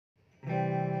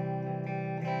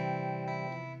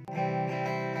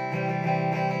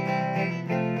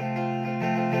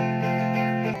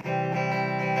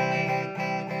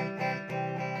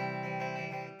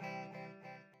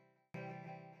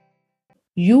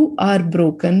You are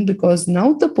broken because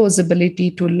now the possibility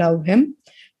to love him,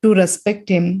 to respect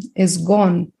him is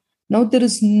gone. Now there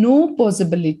is no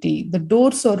possibility. The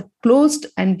doors are closed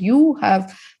and you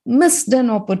have missed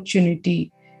an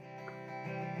opportunity.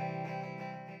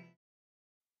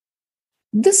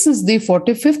 This is the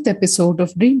 45th episode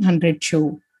of Dream 100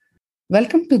 Show.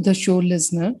 Welcome to the show,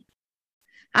 listener.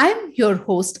 I'm your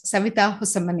host, Savita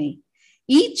Hosamane.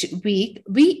 Each week,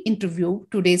 we interview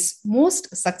today's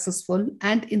most successful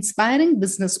and inspiring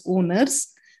business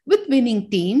owners with winning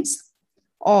teams,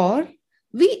 or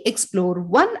we explore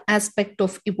one aspect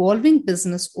of evolving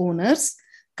business owners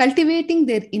cultivating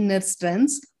their inner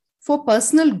strengths for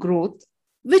personal growth,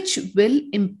 which will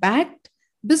impact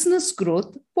business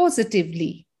growth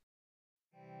positively.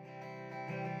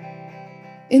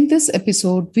 In this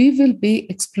episode, we will be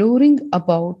exploring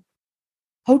about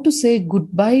how to say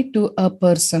goodbye to a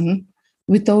person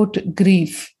without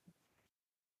grief.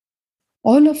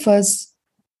 All of us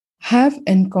have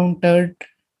encountered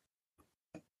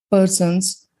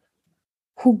persons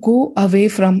who go away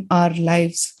from our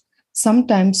lives,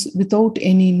 sometimes without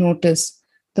any notice.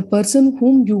 The person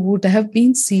whom you would have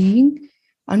been seeing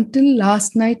until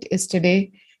last night,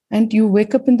 yesterday, and you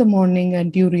wake up in the morning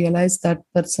and you realize that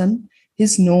person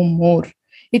is no more.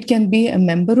 It can be a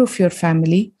member of your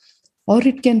family, or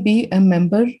it can be a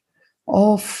member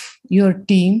of your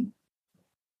team,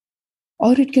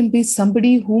 or it can be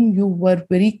somebody whom you were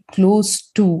very close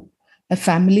to, a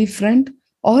family friend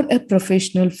or a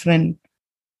professional friend.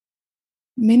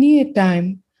 Many a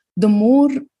time, the more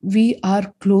we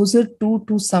are closer to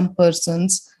some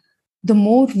persons, the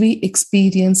more we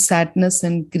experience sadness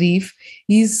and grief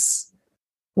is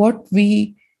what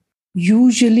we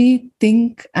usually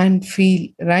think and feel,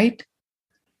 right?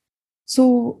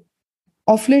 So,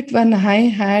 of late, when I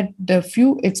had a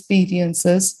few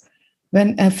experiences,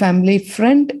 when a family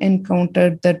friend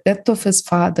encountered the death of his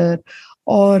father,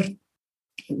 or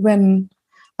when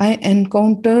I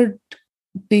encountered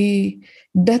the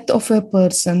death of a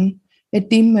person, a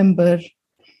team member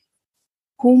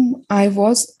whom I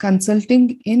was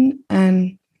consulting in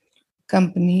an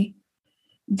company,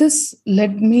 this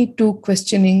led me to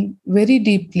questioning very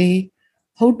deeply,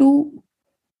 how do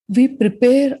we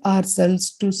prepare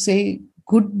ourselves to say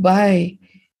goodbye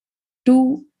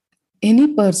to any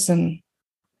person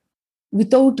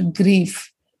without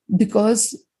grief?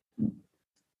 Because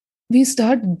we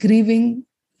start grieving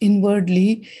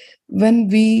inwardly when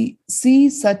we see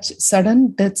such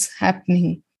sudden deaths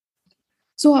happening.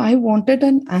 So I wanted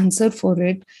an answer for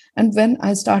it. And when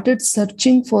I started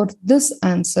searching for this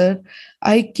answer,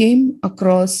 I came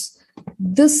across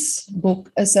this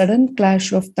book, A Sudden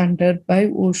Clash of Thunder by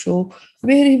Osho,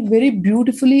 where he very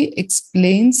beautifully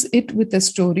explains it with a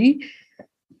story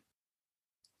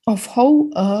of how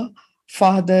a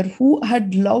father who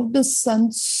had loved his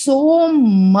son so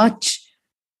much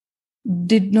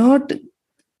did not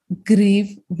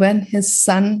grieve when his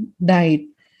son died.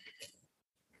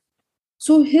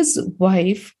 So his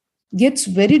wife gets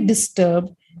very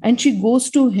disturbed and she goes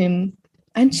to him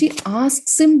and she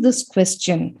asks him this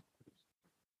question.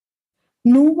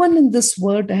 No one in this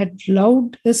world had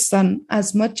loved his son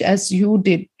as much as you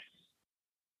did.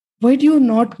 Why do you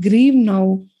not grieve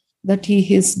now that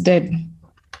he is dead?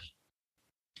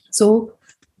 So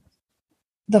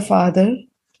the father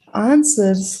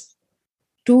answers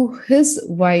to his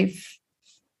wife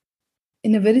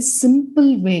in a very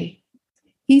simple way.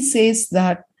 He says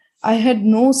that I had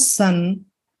no son,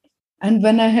 and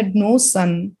when I had no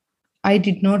son, I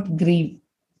did not grieve.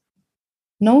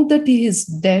 Now that he is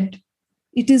dead,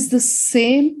 it is the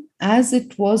same as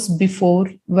it was before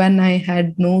when I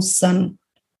had no son.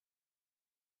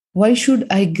 Why should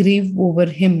I grieve over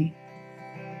him?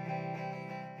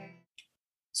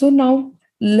 So now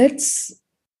let's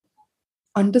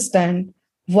understand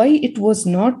why it was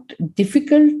not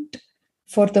difficult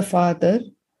for the father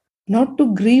not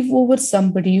to grieve over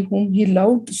somebody whom he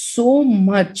loved so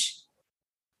much.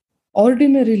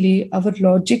 Ordinarily, our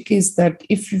logic is that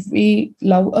if we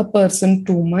love a person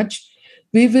too much,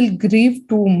 we will grieve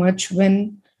too much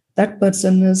when that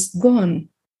person is gone.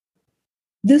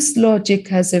 This logic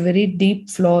has a very deep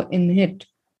flaw in it.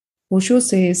 Osho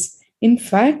says, in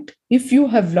fact, if you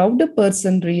have loved a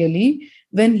person really,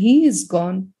 when he is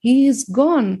gone, he is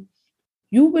gone.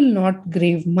 You will not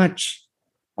grieve much.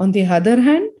 On the other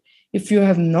hand, if you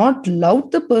have not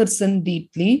loved the person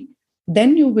deeply,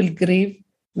 then you will grieve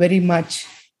very much.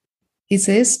 He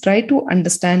says, try to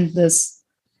understand this.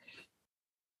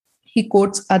 He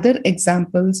quotes other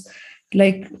examples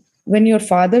like when your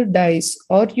father dies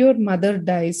or your mother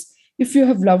dies, if you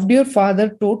have loved your father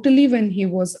totally when he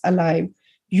was alive,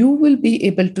 You will be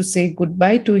able to say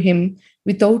goodbye to him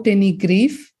without any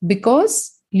grief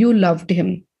because you loved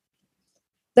him.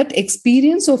 That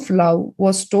experience of love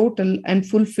was total and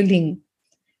fulfilling.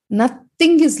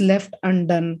 Nothing is left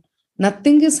undone,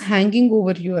 nothing is hanging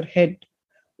over your head.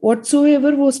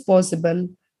 Whatsoever was possible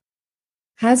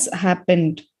has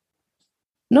happened.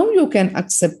 Now you can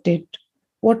accept it.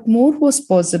 What more was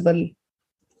possible?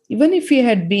 Even if he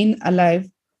had been alive,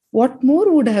 what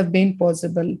more would have been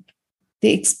possible?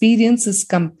 The experience is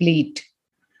complete.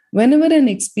 Whenever an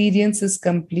experience is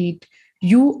complete,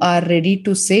 you are ready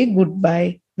to say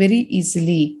goodbye very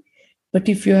easily. But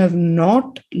if you have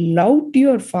not loved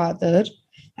your father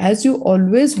as you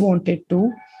always wanted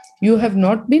to, you have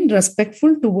not been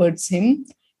respectful towards him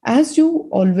as you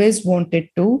always wanted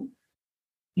to,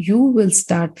 you will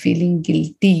start feeling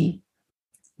guilty.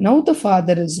 Now the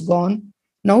father is gone.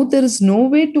 Now there is no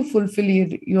way to fulfill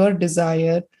your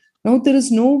desire. Now there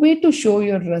is no way to show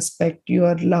your respect,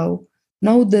 your love.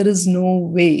 Now there is no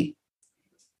way.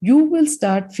 You will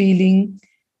start feeling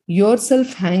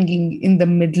yourself hanging in the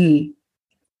middle.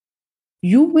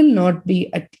 You will not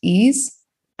be at ease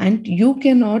and you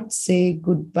cannot say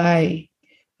goodbye.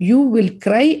 You will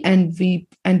cry and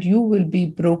weep and you will be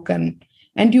broken.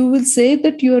 And you will say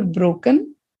that you are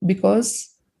broken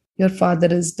because your father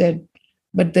is dead.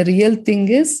 But the real thing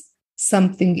is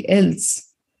something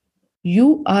else.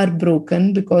 You are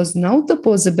broken because now the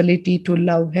possibility to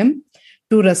love him,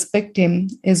 to respect him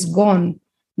is gone.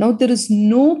 Now there is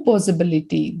no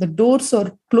possibility. The doors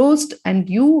are closed and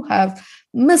you have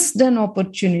missed an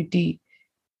opportunity.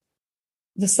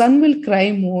 The son will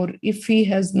cry more if he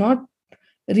has not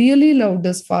really loved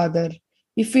his father.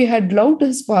 If he had loved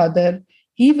his father,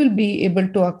 he will be able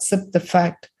to accept the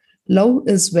fact. Love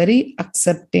is very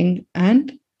accepting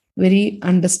and very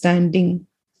understanding.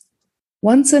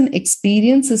 Once an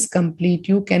experience is complete,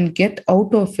 you can get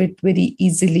out of it very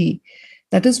easily.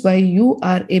 That is why you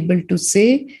are able to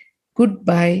say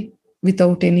goodbye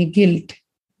without any guilt.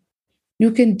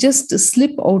 You can just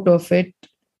slip out of it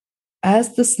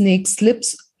as the snake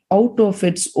slips out of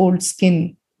its old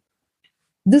skin.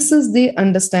 This is the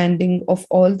understanding of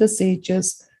all the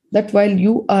sages, that while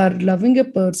you are loving a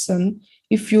person,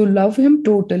 if you love him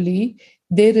totally,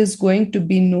 there is going to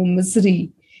be no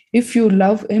misery. If you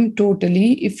love him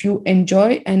totally, if you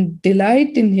enjoy and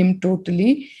delight in him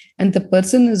totally, and the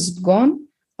person is gone,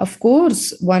 of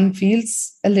course, one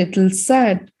feels a little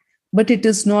sad, but it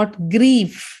is not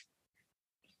grief.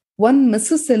 One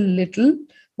misses a little,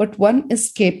 but one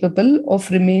is capable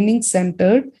of remaining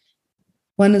centered.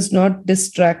 One is not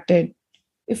distracted.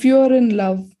 If you are in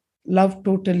love, love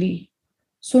totally.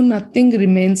 So nothing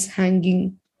remains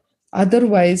hanging.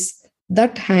 Otherwise,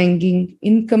 that hanging,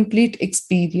 incomplete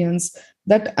experience,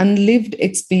 that unlived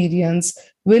experience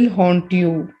will haunt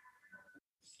you.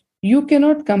 You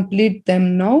cannot complete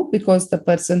them now because the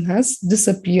person has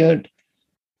disappeared.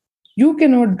 You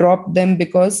cannot drop them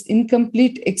because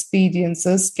incomplete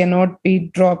experiences cannot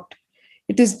be dropped.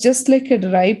 It is just like a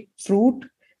ripe fruit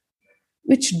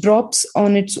which drops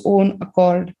on its own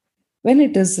accord when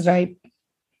it is ripe.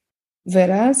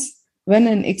 Whereas when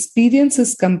an experience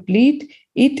is complete,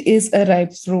 it is a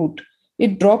ripe fruit.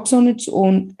 It drops on its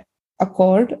own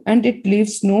accord and it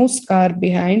leaves no scar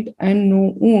behind and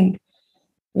no wound.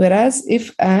 Whereas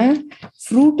if a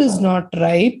fruit is not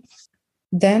ripe,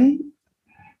 then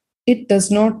it does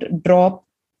not drop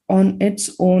on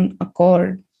its own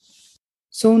accord.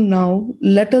 So now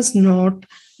let us not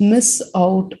miss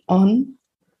out on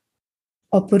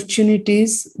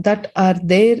opportunities that are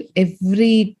there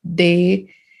every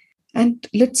day. And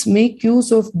let's make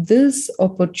use of this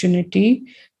opportunity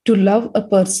to love a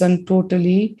person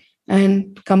totally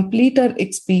and complete our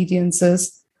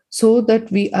experiences so that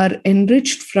we are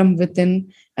enriched from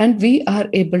within and we are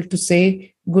able to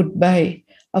say goodbye.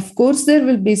 Of course, there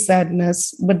will be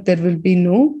sadness, but there will be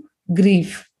no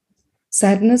grief.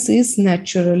 Sadness is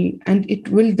natural and it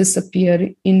will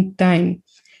disappear in time,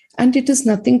 and it is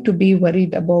nothing to be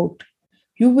worried about.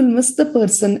 You will miss the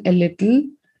person a little,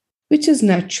 which is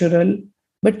natural,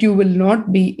 but you will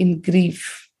not be in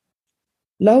grief.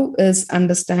 Love is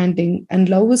understanding, and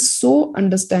love is so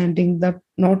understanding that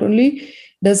not only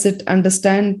does it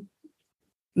understand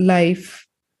life,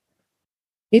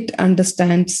 it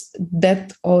understands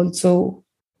death also.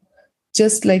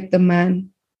 Just like the man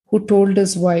who told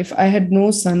his wife, I had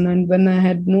no son, and when I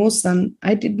had no son,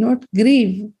 I did not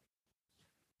grieve.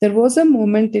 There was a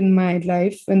moment in my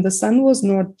life when the son was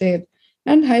not there,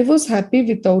 and I was happy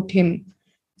without him.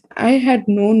 I had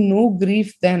known no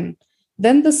grief then.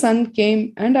 Then the son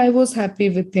came, and I was happy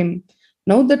with him.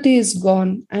 Now that he is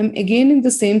gone, I am again in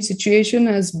the same situation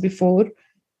as before.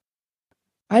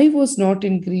 I was not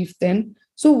in grief then,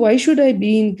 so why should I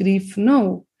be in grief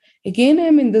now? Again, I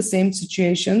am in the same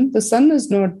situation. The son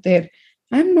is not there.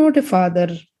 I am not a father.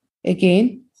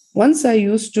 Again, once I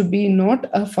used to be not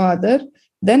a father,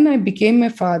 then I became a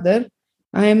father.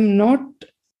 I am not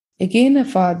again a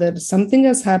father. Something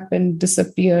has happened,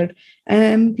 disappeared. I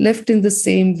am left in the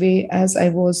same way as I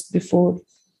was before.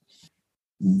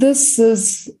 This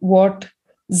is what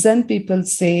Zen people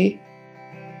say,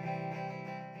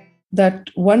 that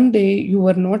one day you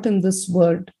were not in this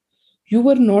world. You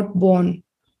were not born.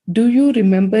 Do you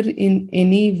remember in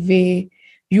any way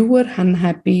you were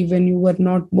unhappy when you were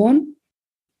not born?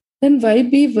 Then why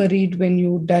be worried when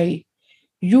you die?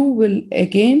 You will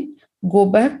again go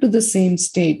back to the same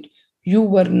state. You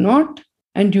were not,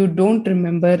 and you don't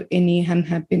remember any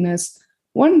unhappiness.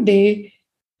 One day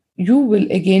you will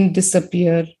again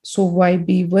disappear. So why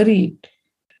be worried?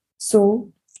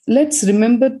 So let's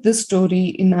remember this story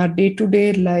in our day to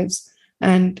day lives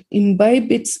and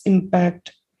imbibe its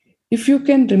impact. If you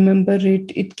can remember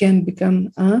it, it can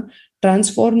become a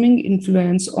transforming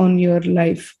influence on your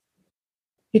life.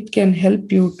 It can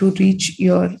help you to reach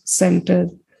your center.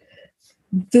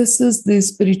 This is the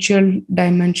spiritual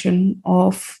dimension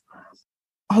of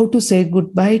how to say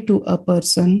goodbye to a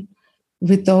person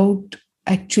without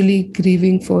actually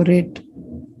grieving for it.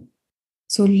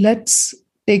 So let's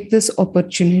take this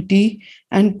opportunity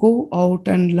and go out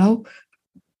and love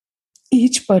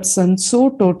each person so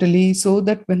totally, so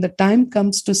that when the time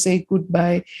comes to say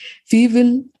goodbye, we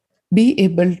will be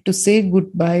able to say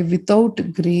goodbye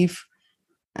without grief,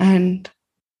 and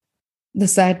the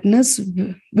sadness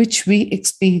which we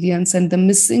experience and the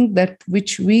missing that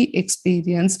which we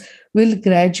experience will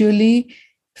gradually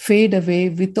fade away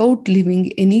without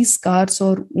leaving any scars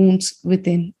or wounds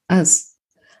within us.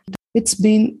 It's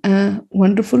been a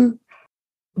wonderful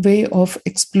way of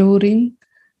exploring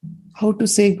how to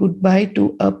say goodbye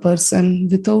to a person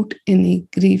without any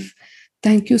grief.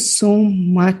 Thank you so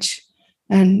much.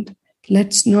 And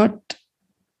let's not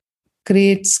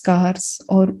create scars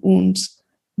or wounds,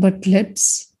 but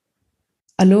let's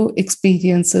allow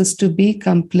experiences to be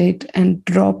complete and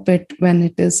drop it when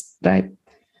it is ripe.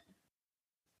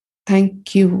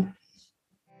 Thank you.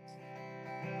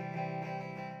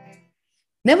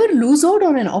 Never lose out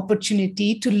on an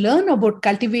opportunity to learn about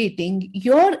cultivating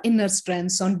your inner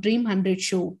strengths on Dream 100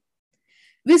 Show.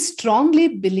 We strongly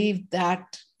believe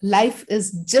that life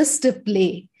is just a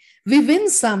play. We win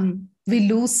some, we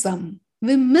lose some,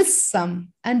 we miss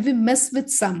some, and we mess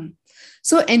with some.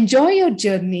 So enjoy your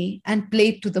journey and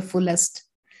play to the fullest.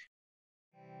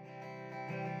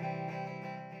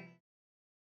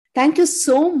 Thank you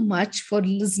so much for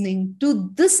listening to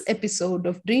this episode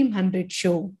of Dream 100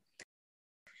 Show.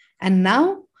 And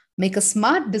now make a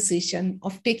smart decision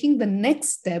of taking the next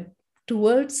step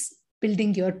towards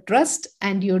building your trust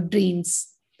and your dreams.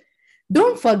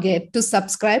 Don't forget to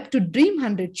subscribe to Dream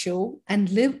 100 Show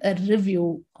and leave a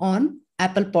review on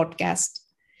Apple Podcast.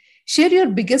 Share your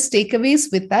biggest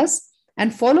takeaways with us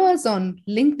and follow us on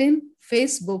LinkedIn,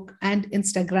 Facebook, and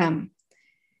Instagram.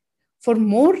 For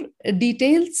more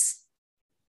details,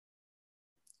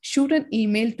 shoot an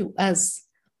email to us.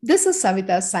 This is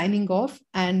Savita signing off,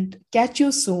 and catch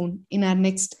you soon in our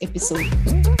next episode.